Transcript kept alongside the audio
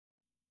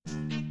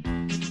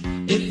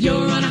If you're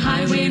on a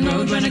highway and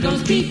roadrunner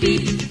goes beep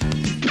beep,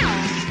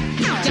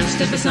 just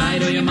step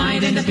aside or you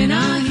might end up in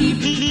a heap.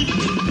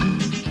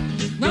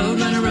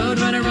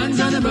 Roadrunner runs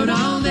on the road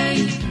all day.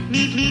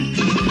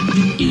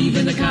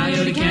 Even the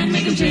coyote can't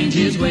make him change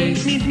his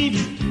ways.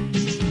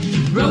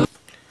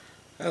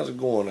 How's it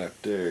going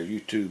out there,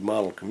 YouTube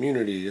model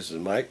community? This is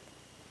Mike,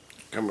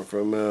 coming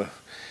from the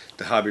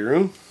hobby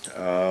room.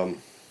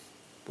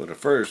 But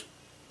first,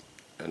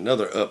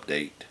 another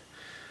update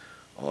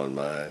on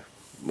my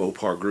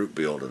Mopar Group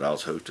Build that I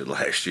was hosted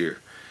last year.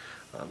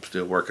 I'm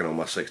still working on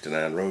my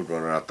 69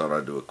 Roadrunner. I thought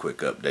I'd do a quick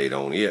update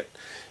on it.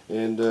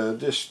 And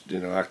just,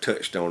 I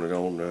touched on it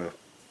on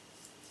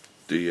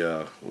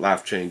the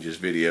Life Changes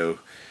video,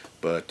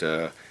 but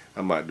I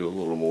might do a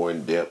little more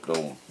in depth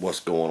on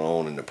what's going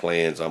on and the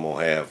plans I'm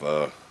gonna have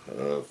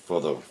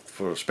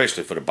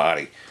especially for the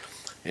body.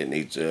 It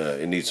needs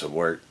some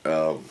work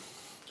and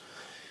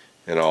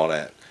all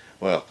that.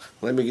 Well,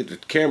 let me get the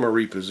camera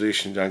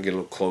repositioned. I can get a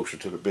little closer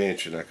to the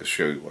bench and I can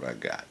show you what I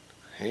got.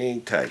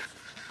 Hang tight.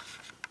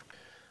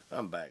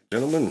 I'm back,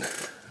 gentlemen.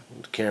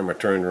 The camera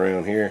turned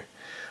around here.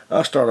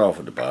 I'll start off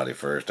with the body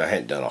first. I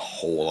hadn't done a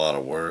whole lot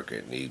of work.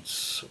 It needs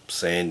some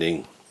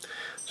sanding,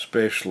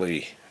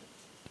 especially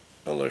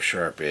on those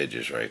sharp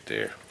edges right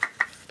there.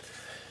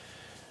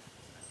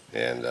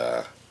 And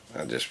I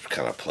just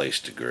kind of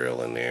placed the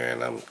grill in there,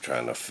 and I'm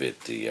trying to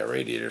fit the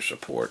radiator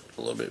support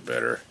a little bit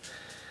better.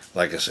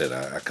 Like I said,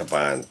 I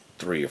combined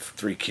three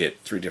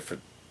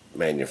different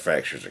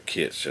manufacturers of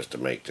kits just to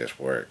make this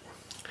work.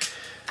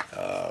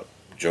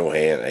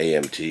 Johan,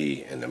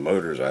 AMT, and the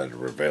motors I had to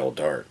Revell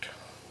Dart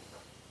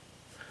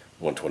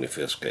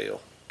 1/25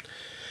 scale.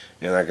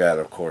 And I got,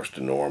 of course,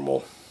 the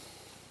normal,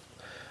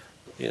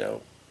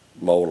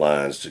 mold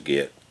lines to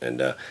get.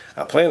 And I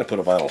plan to put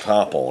a vinyl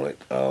top on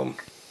it.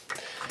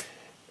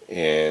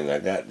 And I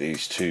got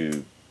these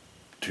two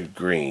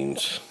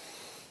greens.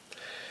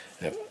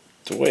 And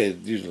the way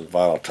usually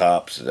vinyl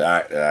tops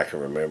that I can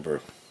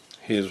remember,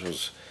 his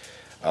was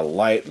a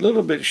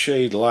little bit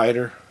shade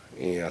lighter.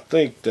 And I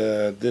think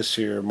this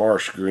here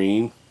marsh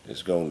green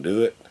is going to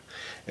do it.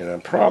 And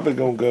I'm probably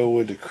going to go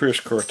with the Chris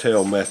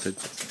Cortell method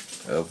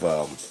of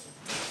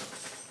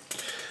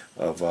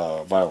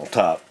vinyl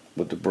top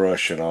with the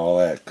brush and all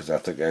that, because I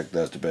think that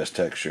does the best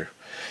texture.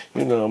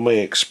 I may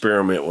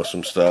experiment with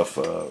some stuff.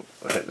 I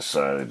hadn't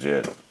decided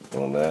yet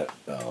on that.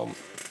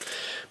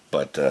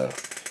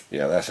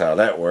 Yeah, that's how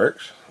that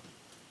works.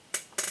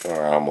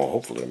 Or I'm going to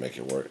hopefully make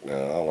it work. Now, I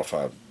don't know if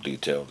I've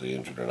detailed the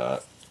engine or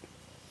not.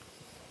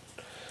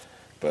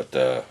 But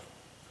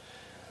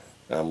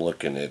I'm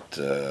looking at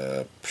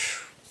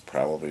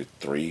probably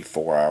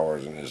 3-4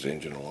 hours in this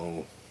engine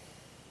alone.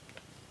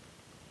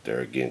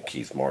 There again,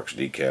 Keith Marks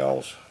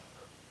decals,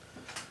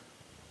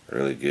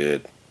 really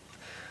good,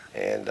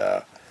 and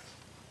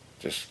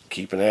just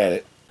keeping at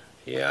it.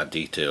 Yeah, I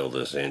detailed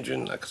this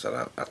engine. Like I said,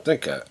 I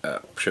think I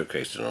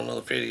showcased it on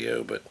another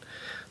video, but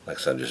like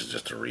I said, this is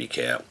just a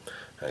recap.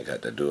 I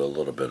got to do a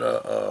little bit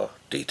of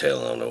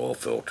detailing on the oil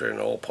filter and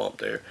the oil pump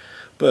there,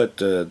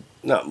 but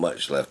not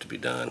much left to be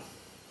done.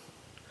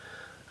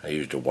 I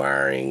used the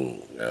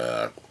wiring.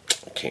 I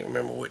can't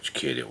remember which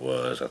kit it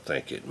was. I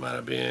think it might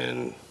have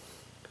been,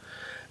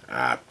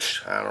 I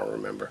don't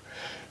remember.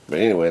 But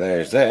anyway,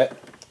 there's that.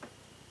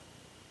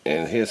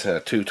 And his had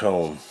a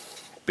two-tone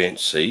bench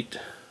seat,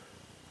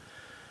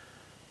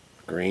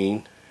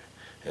 green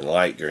and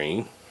light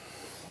green.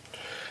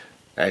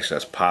 Actually,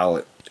 that's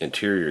pilot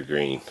interior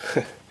green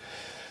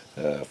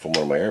from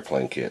one of my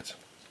airplane kits.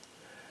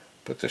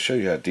 But to show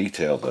you how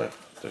detailed the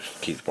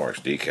Keith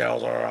Marks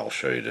decals are, I'll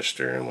show you the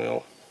steering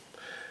wheel.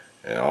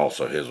 And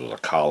also his was a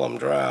column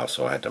drive,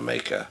 so I had to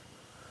make a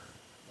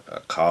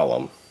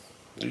column,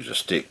 use a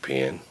stick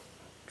pin,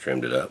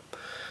 trimmed it up.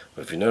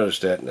 But if you notice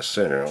that in the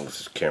center, I don't know if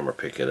this camera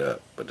pick it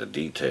up, but the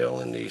detail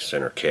in the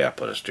center cap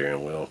of the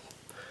steering wheel,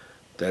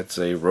 that's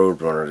a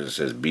Roadrunner that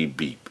says beep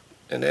beep,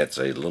 and that's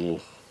a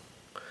decal,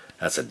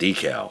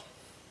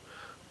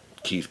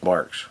 Keith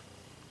Marks.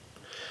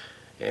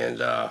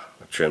 And I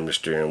trimmed the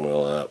steering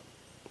wheel up.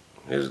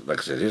 Like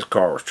I said, his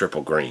car was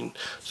triple green,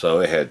 so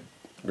it had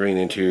green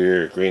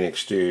interior, green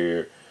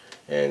exterior,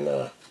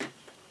 and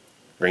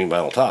green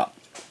vinyl top.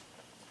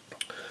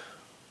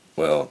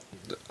 Well,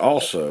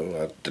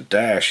 also the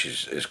dash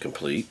is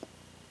complete.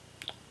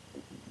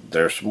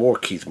 There's some more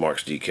Keith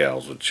Marks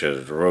decals, which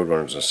the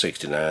Roadrunners in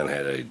 '69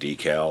 had a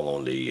decal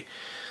on the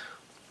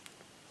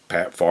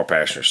far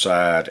passenger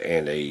side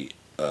and a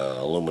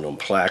aluminum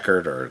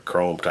placard or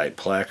chrome type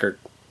placard.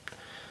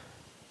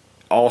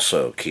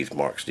 Also Keith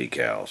Marks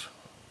decals.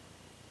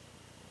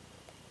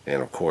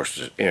 And of course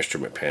the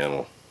instrument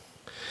panel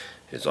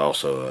is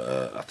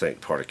also I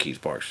think part of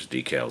Keith Marks'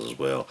 decals as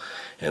well.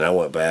 And I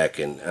went back,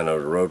 and I know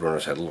the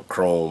Roadrunners had little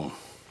chrome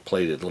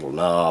plated little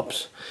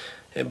knobs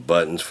and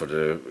buttons for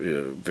the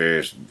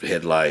various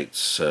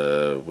headlights,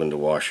 window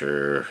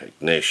washer,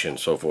 ignition,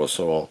 so forth,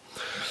 so on.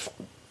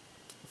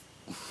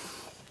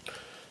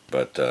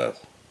 But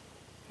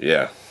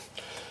yeah,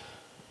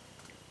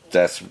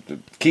 that's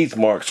Keith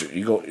Marks.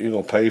 You're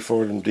gonna pay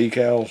for them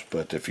decals,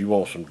 but if you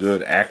want some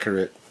good,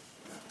 accurate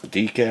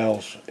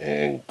decals,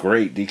 and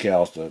great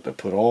decals to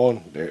put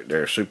on.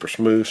 They're super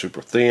smooth,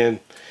 super thin,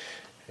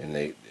 and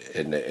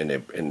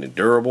they're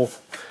durable,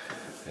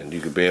 and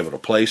you could be able to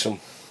place them,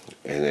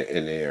 and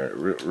they're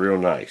real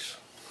nice.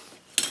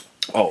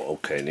 Oh,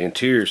 okay. The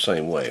interior,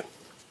 same way.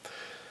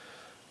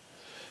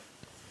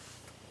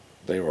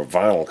 They were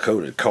vinyl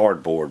coated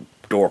cardboard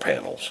door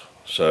panels.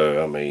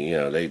 So I mean, you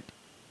know, they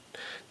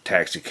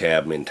taxi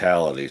cab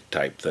mentality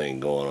type thing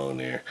going on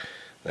there.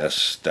 That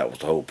was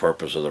the whole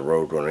purpose of the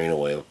Roadrunner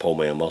anyway, a pull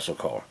man muscle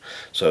car.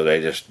 So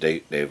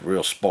they're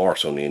real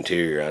sparse on the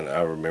interior. And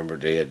I remember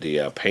they had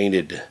the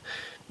painted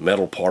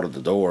metal part of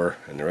the door,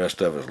 and the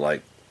rest of it was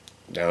like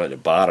down at the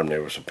bottom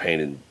there was some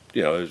painted,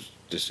 you know, it was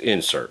just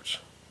inserts.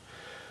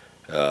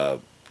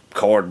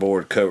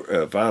 Cardboard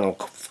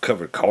vinyl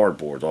covered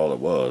cardboard, all it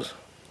was.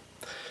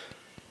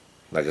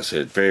 Like I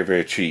said, very,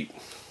 very cheap.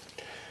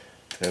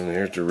 And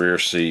here's the rear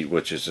seat,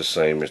 which is the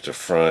same as the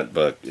front,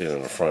 but you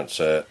know, the front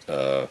set.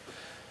 I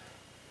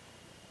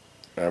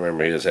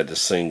remember he just had the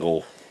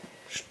single,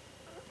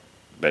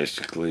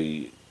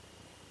 basically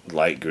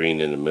light green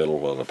in the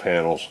middle of the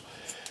panels,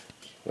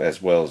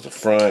 as well as the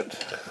front.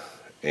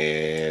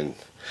 And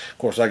of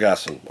course, I got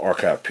some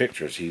archive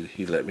pictures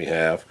he let me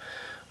have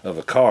of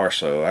the car,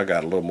 so I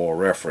got a little more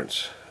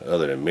reference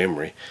other than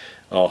memory.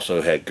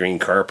 Also had green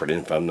carpeting,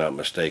 if I'm not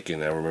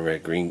mistaken. I remember it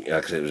had green,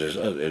 like I said, it was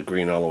just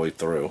green all the way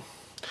through.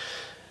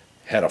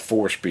 Had a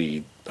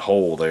 4-speed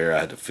hole there I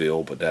had to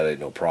fill, but that ain't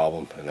no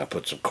problem. And I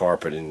put some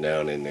carpeting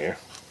down in there.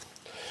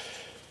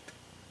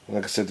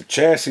 Like I said, the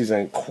chassis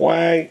ain't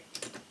quite.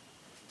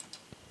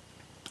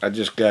 I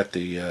just got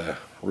the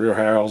rear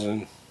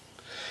housing.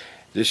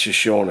 This is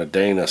showing a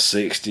Dana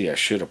 60. I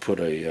should have put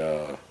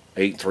a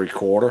 8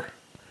 3/4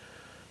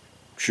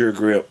 sure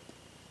grip,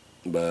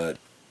 but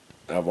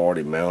I've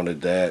already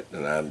mounted that,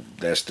 and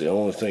that's the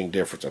only thing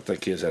difference. I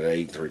think his had an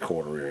 8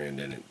 3/4 rear end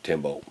in it,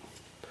 10 bolt.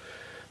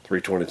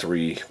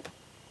 323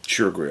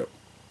 sure grip.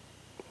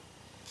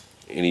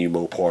 Any of you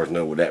Mopars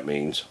know what that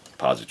means,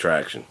 positive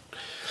traction.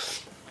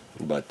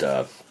 But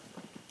well,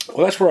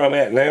 that's where I'm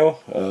at now.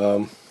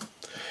 A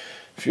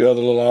few other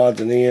little odds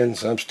and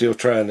ends. I'm still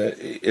trying to,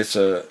 it's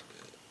a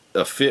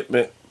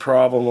fitment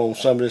problem on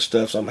some of this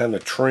stuff, so I'm having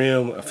to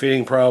trim, a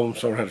fitting problem,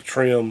 so I'm having to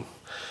trim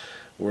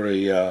where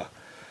the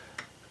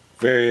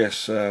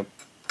various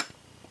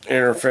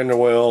inner fender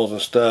wells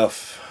and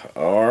stuff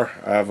are.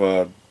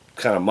 I've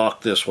kind of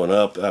mocked this one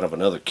up out of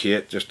another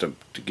kit just to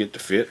get the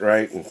fit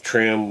right and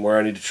trim where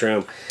I need to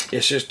trim.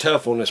 It's just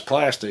tough on this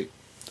plastic.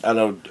 I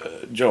know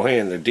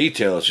Johan, the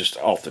detail is just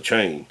off the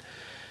chain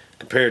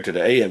compared to the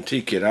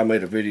AMT kit. I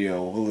made a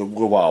video a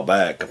little while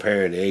back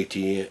comparing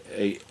the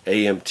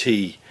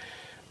AMT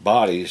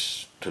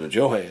bodies to the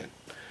Johan.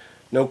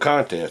 No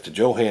contest, the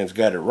Johan's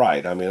got it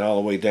right. I mean, all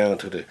the way down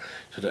to the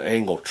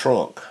angled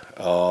trunk,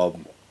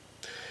 and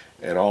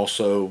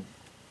also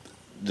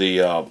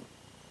the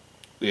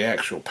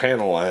actual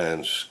panel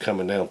lines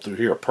coming down through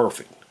here are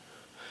perfect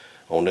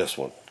on this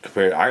one.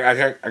 Compared,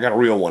 I got a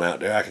real one out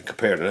there. I can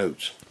compare the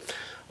notes.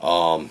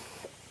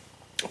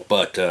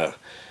 But the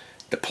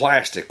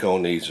plastic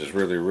on these is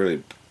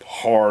really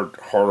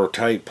harder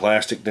type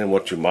plastic than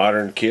what your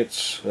modern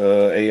kits,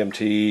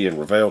 AMT and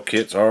Revell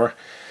kits are.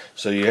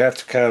 So you have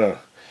to kind of,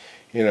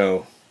 you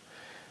know,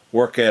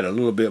 work at it a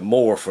little bit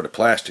more for the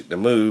plastic to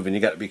move, and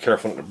you got to be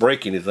careful not to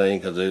break anything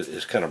because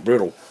it's kind of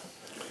brittle.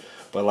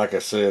 But like I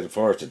said, as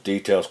far as the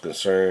details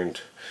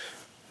concerned,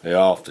 they're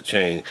off the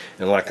chain.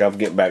 And like I'm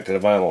getting back to the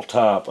vinyl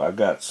top, I've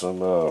got some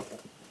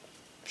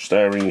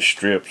styrene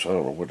strips. I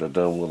don't know what I've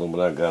done with them,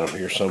 but I got them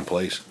here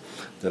someplace.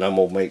 That I'm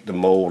gonna make the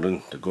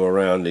molding to go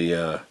around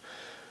the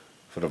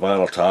for the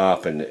vinyl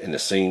top and the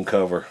seam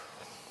cover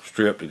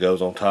strip that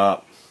goes on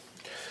top.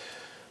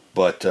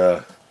 But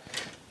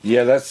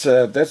yeah, that's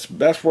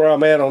where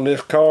I'm at on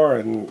this car,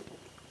 and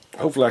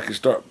hopefully I can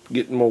start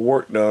getting more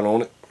work done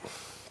on it.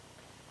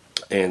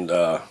 And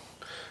the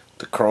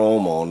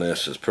chrome on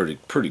this is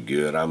pretty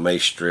good. I may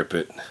strip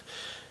it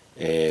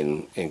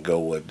and go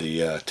with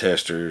the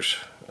testers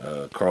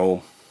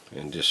chrome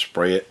and just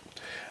spray it.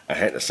 I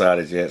hadn't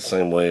decided yet,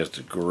 same way as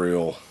the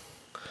grill,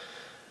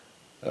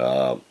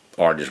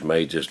 or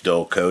just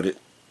dull coat it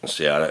and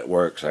see how that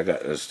works. I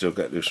still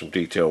got to do some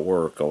detail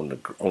work on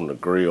the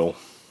grill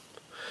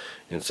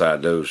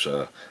inside those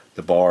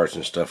the bars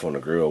and stuff on the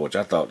grill, which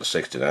I thought the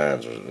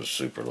 69s was a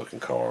super looking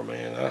car,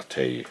 man. I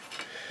tell you,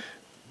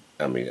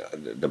 I mean,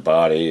 the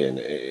body and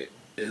it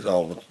is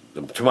all,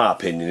 to my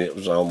opinion, it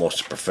was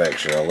almost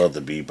perfection. I love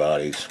the B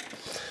bodies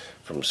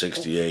from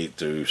 68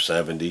 through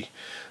 70.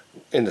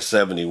 And the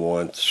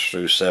 71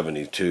 through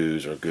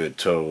 72s are good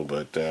too,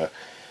 but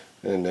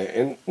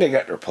and they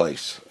got their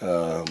place.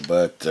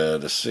 But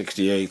the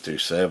 68 through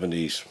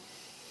 70s,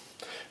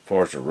 as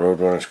far as the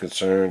Roadrunner is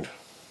concerned,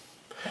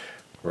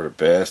 were the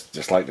best.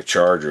 Just like the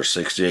Charger,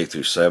 68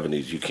 through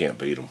 70s, you can't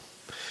beat them.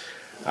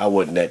 I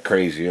wasn't that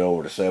crazy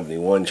over the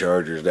 71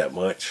 Chargers that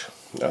much.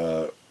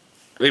 They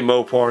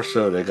Mopar,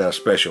 so they got a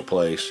special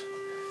place.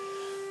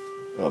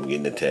 Oh, I'm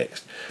getting the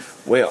text.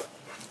 Well,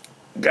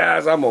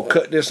 guys, I'm gonna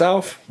cut this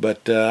off,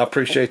 but I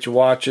appreciate you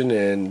watching,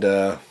 and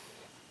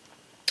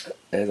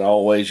as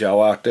always,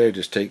 y'all out there,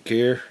 just take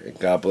care, and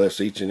God bless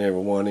each and every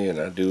one of you, and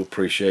I do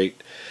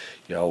appreciate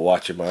y'all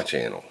watching my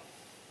channel.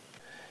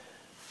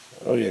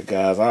 Oh yeah,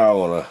 guys, I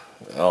want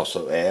to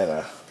also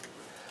add,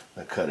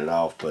 I cut it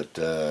off, but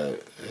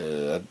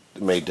I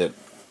made that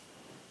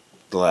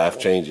life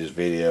changes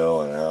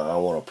video, and I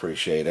want to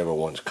appreciate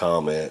everyone's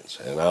comments,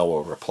 and I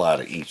will reply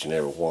to each and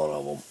every one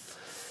of them.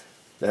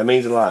 That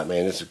means a lot,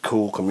 man. It's a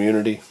cool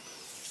community.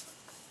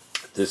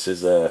 This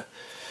is a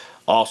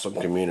awesome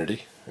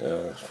community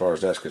as far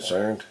as that's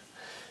concerned.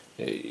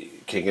 You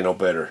can't get no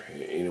better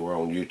anywhere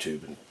on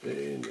YouTube,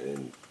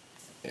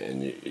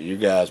 and you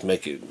guys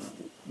make it,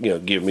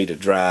 give me the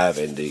drive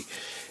and the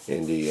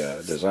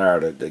desire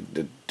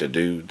to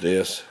do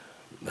this.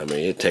 I mean,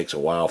 it takes a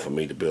while for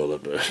me to build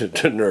up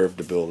the nerve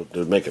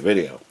to make a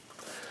video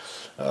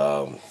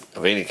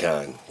of any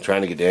kind.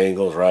 Trying to get the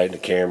angles right and the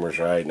cameras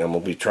right, and I'm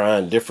gonna be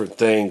trying different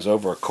things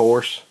over a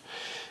course.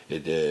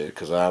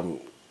 Because I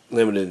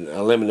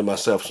limited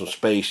myself some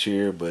space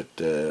here, but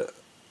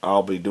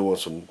I'll be doing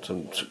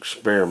some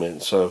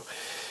experiments. So,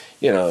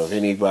 if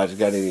anybody's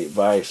got any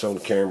advice on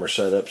camera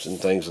setups and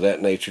things of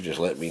that nature, just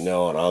let me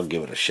know and I'll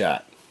give it a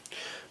shot.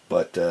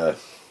 But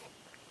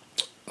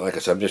like I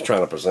said, I'm just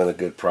trying to present a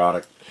good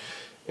product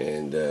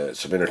and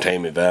some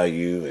entertainment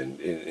value, and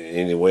in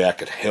any way I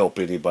could help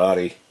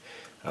anybody,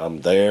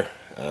 I'm there.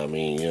 I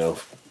mean,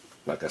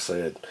 like I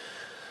said,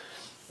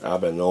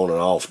 I've been on and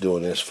off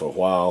doing this for a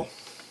while,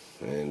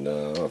 and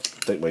I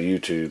think my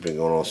YouTube been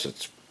going on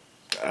since,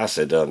 I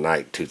said the other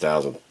night,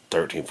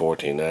 2013,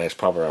 14. Now it's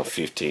probably around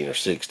 15 or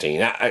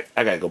 16. I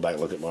gotta go back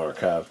and look at my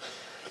archive.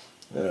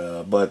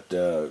 But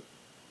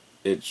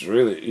it's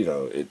really,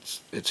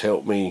 it's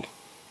helped me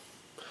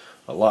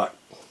a lot,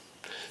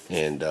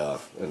 and the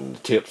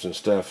tips and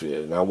stuff.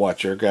 And I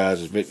watch you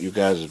guys'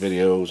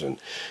 videos and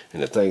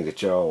the things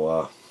that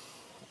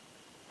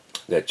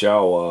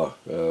y'all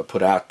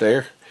put out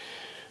there.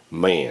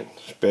 Man,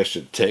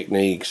 especially the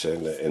techniques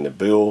and the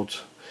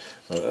builds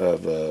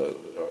of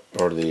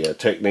or the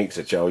techniques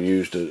that y'all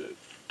use to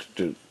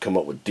come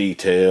up with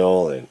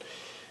detail and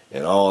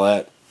all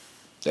that.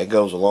 That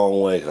goes a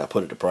long way because I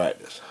put it to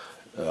practice.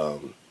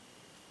 And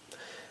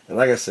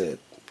like I said,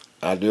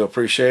 I do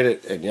appreciate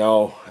it, and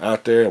y'all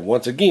out there,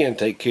 once again,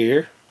 take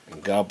care,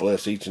 and God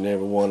bless each and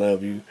every one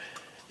of you,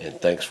 and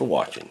thanks for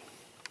watching.